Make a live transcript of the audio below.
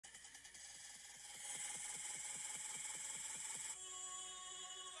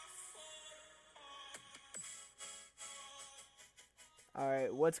All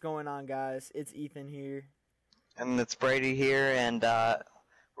right, what's going on, guys? It's Ethan here. And it's Brady here, and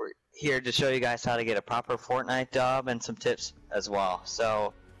we're here to show you guys how to get a proper Fortnite dub and some tips as well.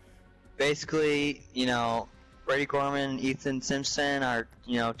 So, basically, Brady Gorman and Ethan Simpson are,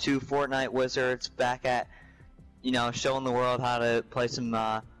 two Fortnite wizards back at, showing the world how to play some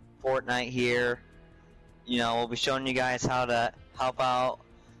Fortnite here. We'll be showing you guys how to help out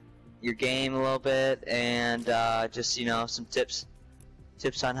your game a little bit, and just, some tips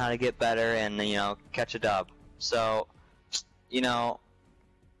on how to get better and, catch a dub. So, you're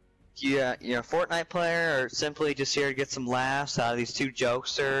a Fortnite player or simply just here to get some laughs out of these two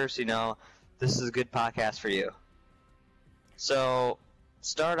jokesters, this is a good podcast for you. So,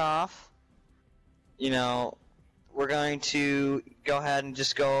 start off, we're going to go ahead and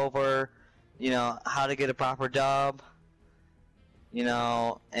just go over, how to get a proper dub,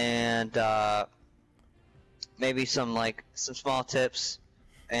 and maybe some small tips.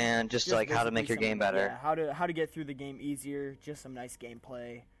 And just like how to make your game better. Yeah, how to get through the game easier, just some nice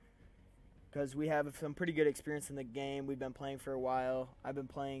gameplay. Because we have some pretty good experience in the game. We've been playing for a while. I've been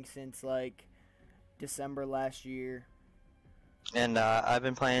playing since December last year. And I've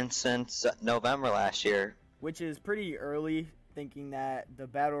been playing since November last year. Which is pretty early, thinking that the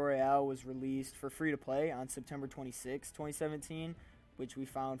Battle Royale was released for free to play on September 26, 2017, which we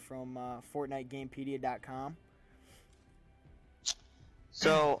found from FortniteGamepedia.com.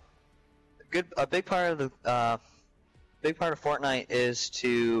 So, a big part of Fortnite is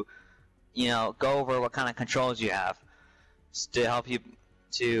to, go over what kind of controls you have to help you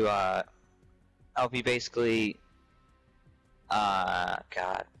basically,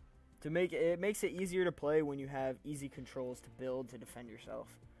 It makes it easier to play when you have easy controls to build to defend yourself.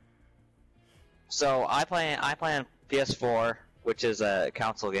 So I play on PS4, which is a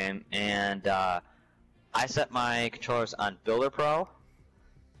console game, and I set my controllers on Builder Pro,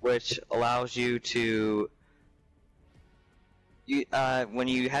 which allows you to, when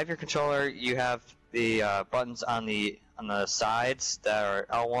you have your controller, you have the buttons on the sides that are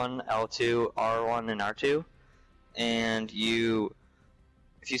L1, L2, R1, and R2, and if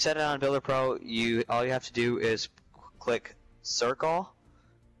you set it on Builder Pro, all you have to do is click circle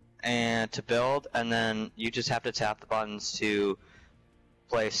and to build, and then you just have to tap the buttons to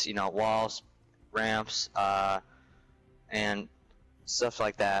place, walls, ramps, and stuff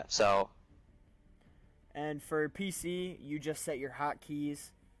like that. And for PC, you just set your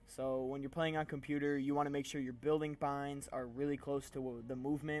hotkeys. So when you're playing on computer, you want to make sure your building binds are really close to the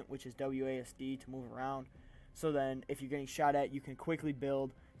movement, which is WASD, to move around. So then if you're getting shot at, you can quickly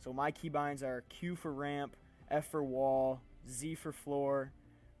build. So my keybinds are Q for ramp, F for wall, Z for floor,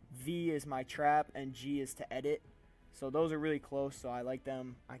 V is my trap, and G is to edit. So those are really close, so I like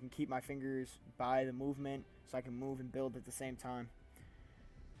them. I can keep my fingers by the movement so I can move and build at the same time.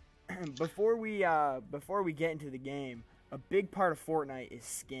 Before we get into the game, a big part of Fortnite is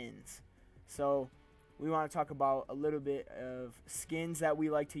skins. So we want to talk about a little bit of skins that we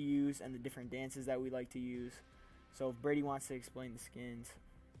like to use and the different dances that we like to use. So if Brady wants to explain the skins.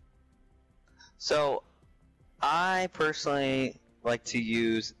 So I personally like to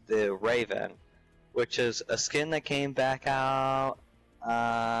use the Raven, which is a skin that came back out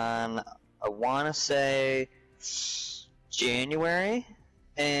on, I want to say, January.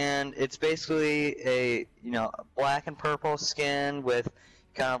 And it's basically a black and purple skin with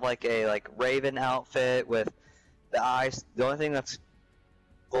kind of like a Raven outfit with the eyes. The only thing that's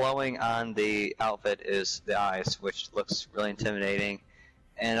glowing on the outfit is the eyes, which looks really intimidating.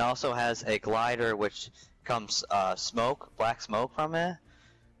 And it also has a glider which comes black smoke from it,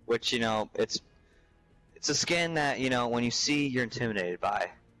 which it's a skin that when you see, you're intimidated by,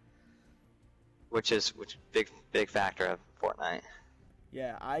 which big factor of Fortnite.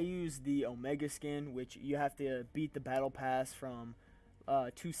 Yeah, I use the Omega skin, which you have to beat the battle pass from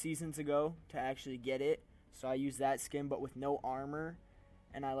 2 seasons ago to actually get it. So I use that skin, but with no armor.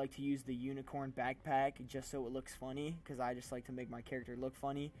 And I like to use the unicorn backpack just so it looks funny, because I just like to make my character look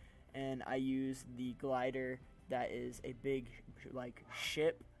funny. And I use the glider that is a big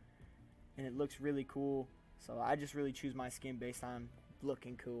ship, and it looks really cool. So I just really choose my skin based on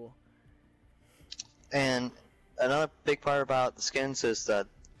looking cool. And another big part about the skins is the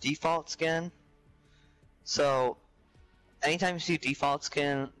default skin. So, anytime you see default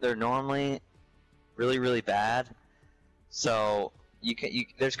skin, they're normally really, really bad. So,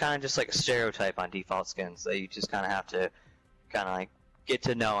 there's kind of just a stereotype on default skins that you just kind of have to get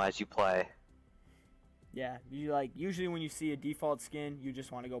to know as you play. Yeah, usually when you see a default skin, you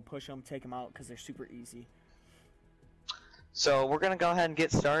just want to go push them, take them out, because they're super easy. So, we're going to go ahead and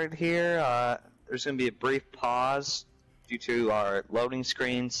get started here. There's going to be a brief pause due to our loading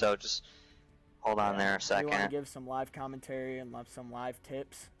screen, so just hold on there a We want to second. give some live commentary and some live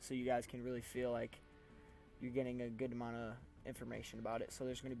tips so you guys can really feel like you're getting a good amount of information about it. So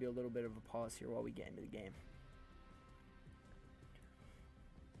there's going to be a little bit of a pause here while we get into the game.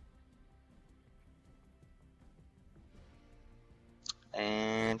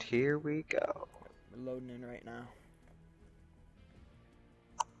 And here we go. We're loading in right now.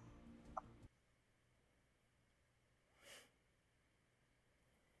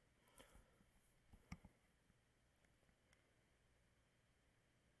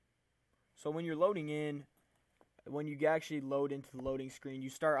 So when you're loading in, when you actually load into the loading screen, you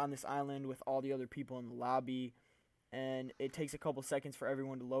start on this island with all the other people in the lobby, and it takes a couple seconds for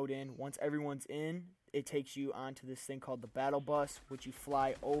everyone to load in. Once everyone's in, it takes you onto this thing called the battle bus, which you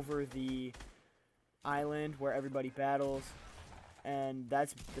fly over the island where everybody battles, and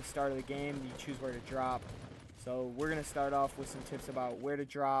that's the start of the game. You choose where to drop. So we're going to start off with some tips about where to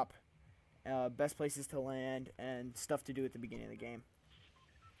drop, best places to land, and stuff to do at the beginning of the game.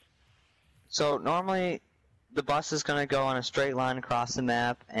 So normally the bus is going to go on a straight line across the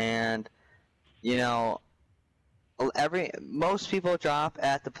map, and you know, most people drop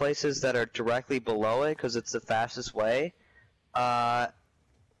at the places that are directly below it because it's the fastest way. But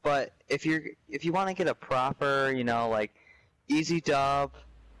if you want to get a proper, like easy dub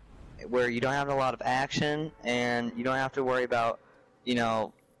where you don't have a lot of action and you don't have to worry about,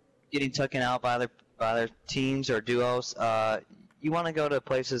 getting taken out by other teams or duos, you want to go to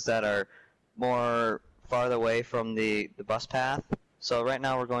places that are more farther away from the bus path. So right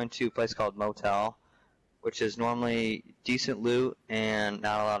now we're going to a place called Motel, which is normally decent loot and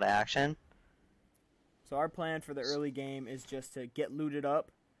not a lot of action. So our plan for the early game is just to get looted up,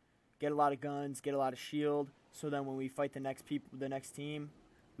 get a lot of guns, get a lot of shield, so then when we fight the next team,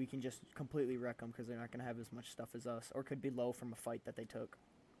 we can just completely wreck them because they're not going to have as much stuff as us, or could be low from a fight that they took.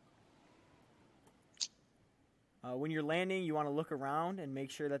 When you're landing, you want to look around and make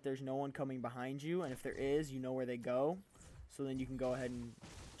sure that there's no one coming behind you, and if there is, you know where they go, so then you can go ahead and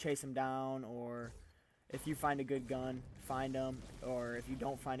chase them down, or if you find a good gun, find them, or if you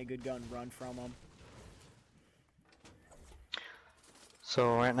don't find a good gun, run from them.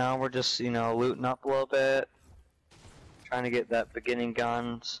 So right now we're just, looting up a little bit, trying to get that beginning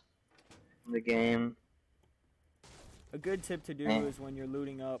guns in the game. A good tip to do is when you're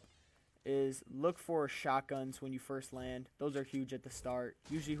looting up is look for shotguns when you first land. Those are huge at the start.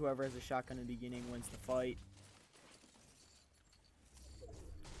 Usually whoever has a shotgun in the beginning wins the fight.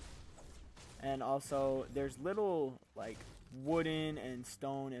 And also there's little like wooden and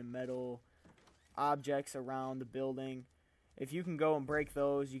stone and metal objects around the building. If you can go and break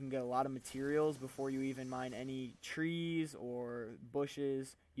those, you can get a lot of materials before you even mine any trees or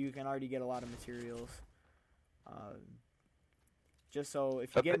bushes. You can already get a lot of materials. Just so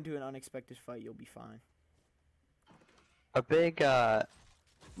if you get into an unexpected fight, you'll be fine. A big,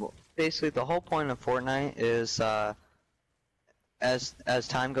 basically the whole point of Fortnite is, as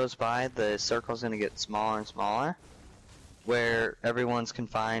time goes by, the circle's going to get smaller and smaller, where everyone's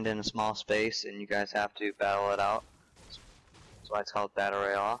confined in a small space and you guys have to battle it out. That's why it's called Battle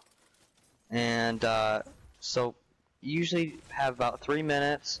Royale. And so you usually have about 3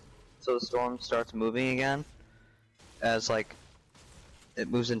 minutes so the storm starts moving again, as it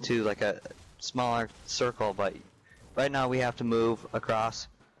moves into a smaller circle. But right now we have to move across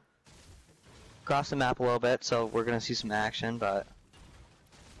the map a little bit, so we're gonna see some action. But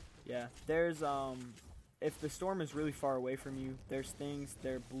yeah, there's if the storm is really far away from you, there's things,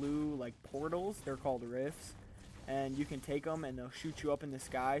 they're blue like portals, they're called rifts, and you can take them and they'll shoot you up in the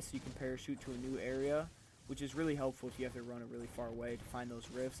sky so you can parachute to a new area, which is really helpful if you have to run a really far way to find those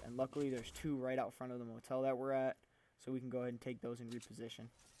rifts. And luckily there's 2 right out front of the motel that we're at, so we can go ahead and take those and reposition.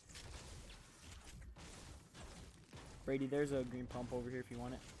 Brady, there's a green pump over here if you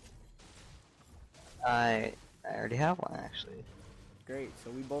want it. I already have one, actually. Great, so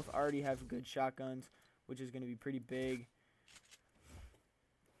we both already have good shotguns, which is going to be pretty big.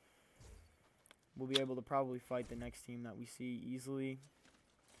 We'll be able to probably fight the next team that we see easily.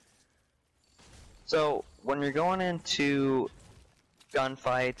 So when you're going into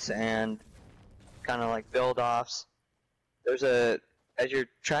gunfights and kind of build-offs, as you're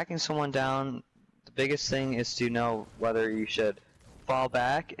tracking someone down, the biggest thing is to know whether you should fall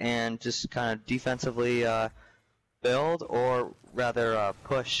back and just kind of defensively build, or rather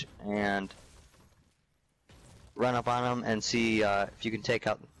push and run up on them and see if you can take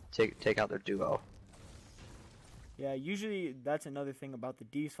out their duo. Yeah, usually that's another thing about the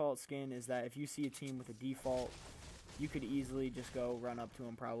default skin, is that if you see a team with a default, you could easily just go run up to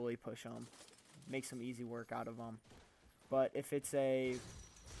them, probably push them, make some easy work out of them. But if it's a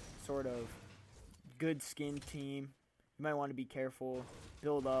sort of good skin team, you might want to be careful,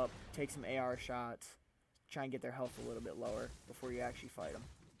 build up, take some AR shots, try and get their health a little bit lower before you actually fight them.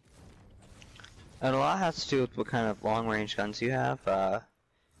 And a lot has to do with what kind of long-range guns you have. If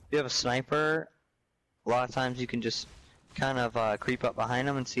you have a sniper, a lot of times you can just kind of creep up behind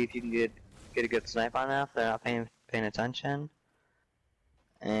them and see if you can get a good snipe on them if they're not paying attention.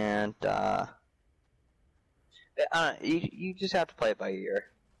 And you just have to play it by ear.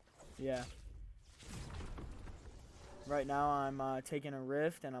 Yeah. Right now I'm taking a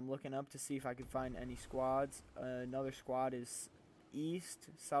rift and I'm looking up to see if I can find any squads. Another squad is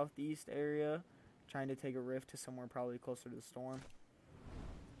southeast area, trying to take a rift to somewhere probably closer to the storm.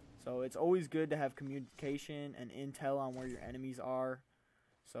 So it's always good to have communication and intel on where your enemies are.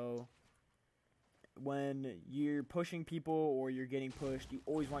 So when you're pushing people or you're getting pushed, you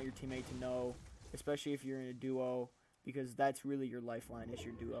always want your teammate to know, especially if you're in a duo, because that's really your lifeline, is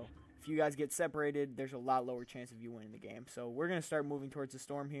your duo. If you guys get separated, there's a lot lower chance of you winning the game. So we're going to start moving towards the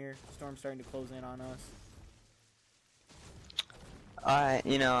storm here. The storm's starting to close in on us. I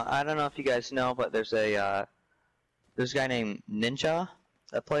don't know if you guys know, but there's a guy named Ninja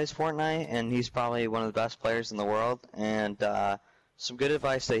that plays Fortnite, and he's probably one of the best players in the world. And some good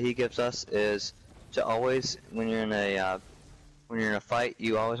advice that he gives us is to always, when you're in a fight,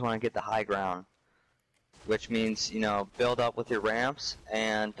 you always want to get the high ground, which means build up with your ramps,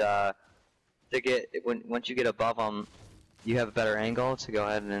 and once you get above them, you have a better angle to go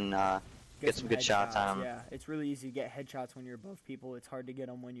ahead and get some good shots on them. Yeah, it's really easy to get headshots when you're above people. It's hard to get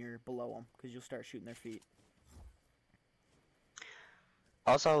them when you're below them because you'll start shooting their feet.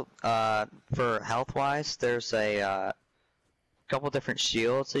 Also, for health-wise, there's a couple different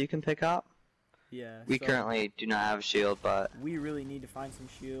shields that you can pick up. Yeah. We currently do not have a shield, but we really need to find some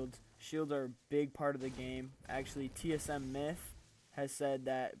shields. Shields are a big part of the game. Actually, TSM Myth has said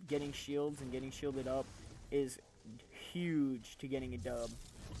that getting shields and getting shielded up is huge to getting a dub.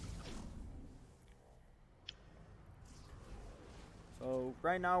 So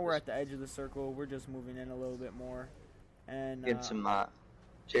right now we're at the edge of the circle. We're just moving in a little bit more, and get some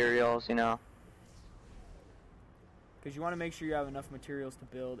materials, because you want to make sure you have enough materials to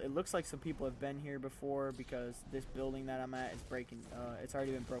build. It looks like some people have been here before because this building that I'm at is it's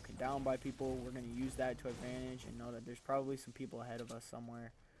already been broken down by people. We're going to use that to advantage and know that there's probably some people ahead of us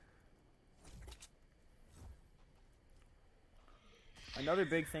somewhere. Another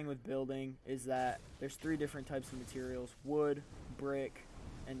big thing with building is that there's 3 different types of materials: wood, brick,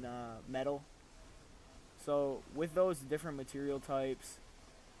 and metal. So with those different material types,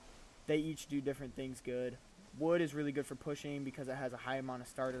 they each do different things good. Wood is really good for pushing because it has a high amount of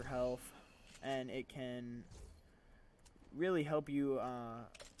starter health, and it can really help you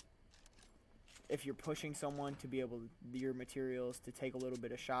if you're pushing someone to be able your materials to take a little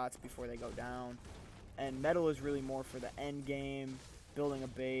bit of shots before they go down. And metal is really more for the end game, building a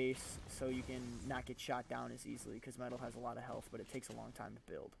base so you can not get shot down as easily, because metal has a lot of health, but it takes a long time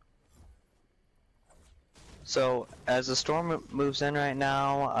to build. So as the storm moves in right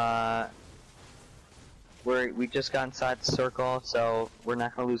now, we just got inside the circle, so we're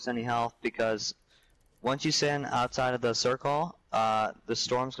not going to lose any health, because once you stand outside of the circle, the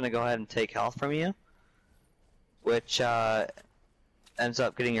storm's going to go ahead and take health from you, which ends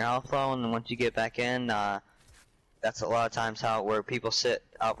up getting your health low, and then once you get back in, that's a lot of times where people sit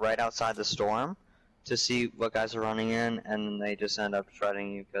right outside the storm to see what guys are running in, and they just end up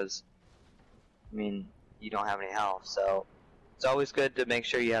shredding you because, you don't have any health. So it's always good to make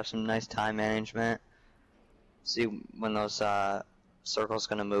sure you have some nice time management. See when those circles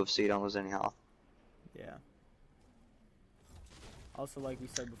going to move so you don't lose any health. Yeah. Also, like we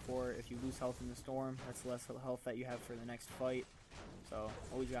said before, if you lose health in the storm, that's less health that you have for the next fight. So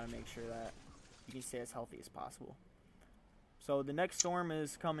always got to make sure that you can stay as healthy as possible. So the next storm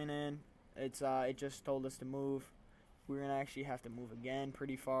is coming in. It just told us to move. We're going to actually have to move again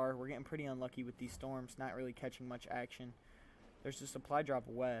pretty far. We're getting pretty unlucky with these storms, not really catching much action. There's a supply drop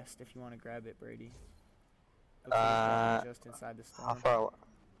west if you want to grab it, Brady. Looks like just inside the storm. How far?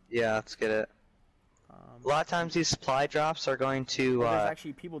 Yeah, let's get it. A lot of times these supply drops are going to... there's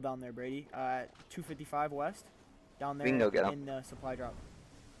actually people down there, Brady. 255 west. Down there we can go get in the supply drop.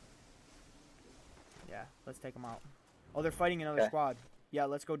 Yeah, let's take them out. Oh, they're fighting another squad. Yeah,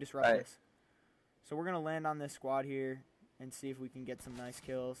 let's go disrupt this. So we're going to land on this squad here and see if we can get some nice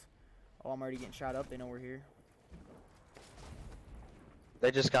kills. Oh, I'm already getting shot up. They know we're here.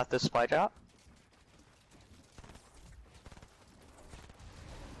 They just got this supply drop?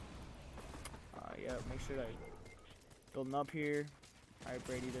 Yeah, make sure that building up here. Alright,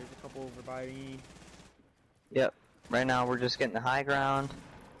 Brady, there's a couple over by me. Yep. right now we're just getting the high ground.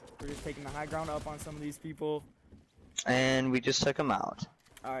 We're just taking the high ground up on some of these people. And we just took them out.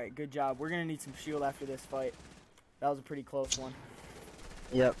 Alright, good job. We're going to need some shield after this fight. That was a pretty close one.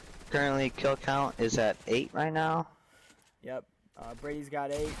 Yep. Currently, kill count is at 8 right now. Yep. Brady's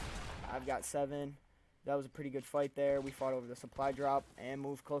got 8. I've got 7. That was a pretty good fight there. We fought over the supply drop and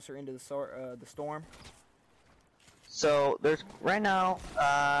moved closer into the storm. So, there's right now,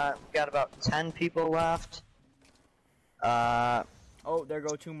 we got about 10 people left. Oh, there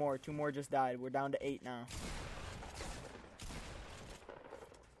go 2 more. 2 more just died. We're down to 8 now.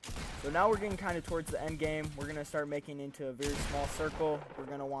 So now we're getting kind of towards the end game. We're going to start making into a very small circle. We're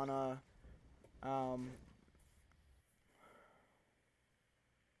going to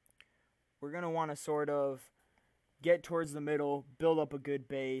want to sort of get towards the middle, build up a good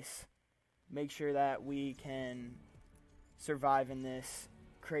base, make sure that we can survive in this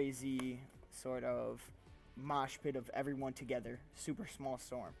crazy sort of mosh pit of everyone together. Super small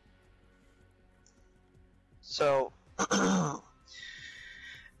storm. So,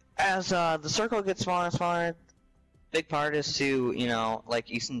 as the circle gets smaller and smaller, big part is to, you know, like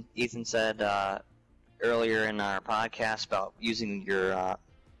Ethan said earlier in our podcast about using your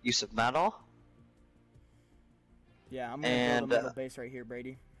use of metal. Yeah, I'm going to build a metal base right here,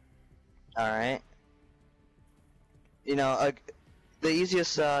 Brady. Alright. You know, the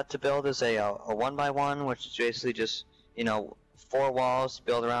easiest to build is a 1x1, which is basically just, you know, 4 walls to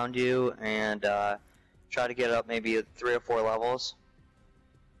build around you, and try to get up maybe 3 or 4 levels.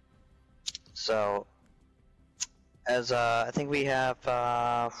 So, as I think we have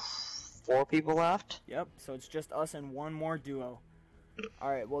 4 people left. Yep, so it's just us and 1 more duo.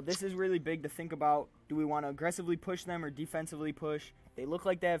 Alright, well this is really big to think about. Do we want to aggressively push them or defensively push? They look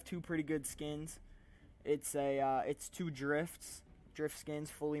like they have 2 pretty good skins. It's 2 drift skins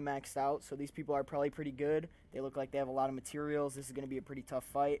fully maxed out, so these people are probably pretty good. They look like they have a lot of materials. This is going to be a pretty tough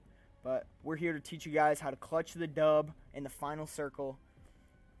fight, but we're here to teach you guys how to clutch the dub in the final circle.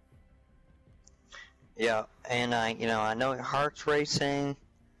 Yeah, and you know, I know your heart's racing.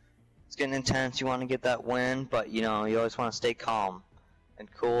 It's getting intense. You want to get that win, but you know, you always want to stay calm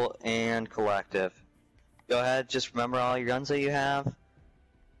and cool and collective. Go ahead, just remember all your guns that you have.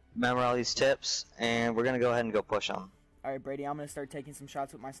 Remember all these tips, and we're gonna go ahead and go push them. All right, Brady, I'm gonna start taking some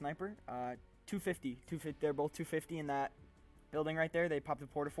shots with my sniper. 250. They're both 250 in that building right there. They popped the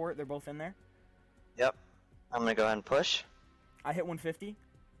porta fort. They're both in there. Yep. I'm gonna go ahead and push. I hit 150.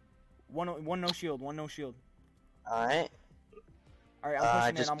 One no shield. One no shield. Alright. Alright, I'm pushing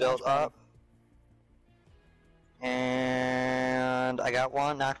I just in. built up. And I got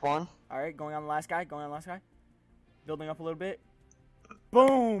one, knocked one. Alright, going on the last guy. Building up a little bit.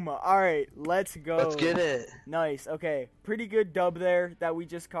 Boom! Alright, let's go. Let's get it. Nice. Okay, pretty good dub there that we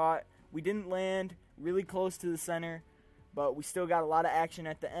just caught. We didn't land really close to the center, but we still got a lot of action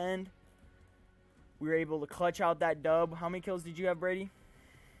at the end. We were able to clutch out that dub. How many kills did you have, Brady?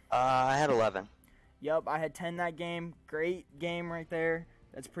 I had 11. Yep, I had 10 that game. Great game right there.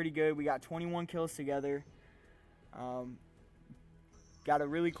 That's pretty good. We got 21 kills together. Got a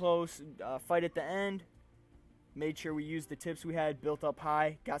really close fight at the end. Made sure we used the tips we had, built up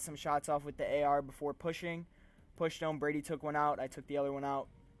high. Got some shots off with the AR before pushing. Pushed them. Brady took one out. I took the other one out.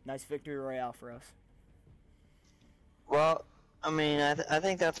 Nice victory royale for us. Well, I mean, I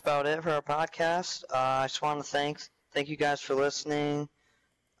think that's about it for our podcast. I just want to thank you guys for listening.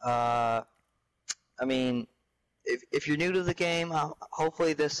 I mean, if you're new to the game,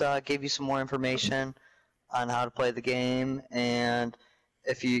 hopefully this gave you some more information on how to play the game, and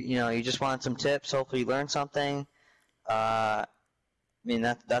if you just want some tips, hopefully you learned something. I mean,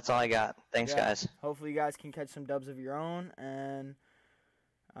 that's all I got. Thanks, guys. Hopefully you guys can catch some dubs of your own, and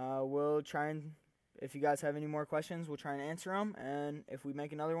we'll try and, if you guys have any more questions, we'll try and answer them, and if we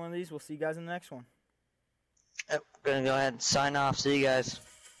make another one of these, we'll see you guys in the next one. Yep, we're going to go ahead and sign off. See you guys.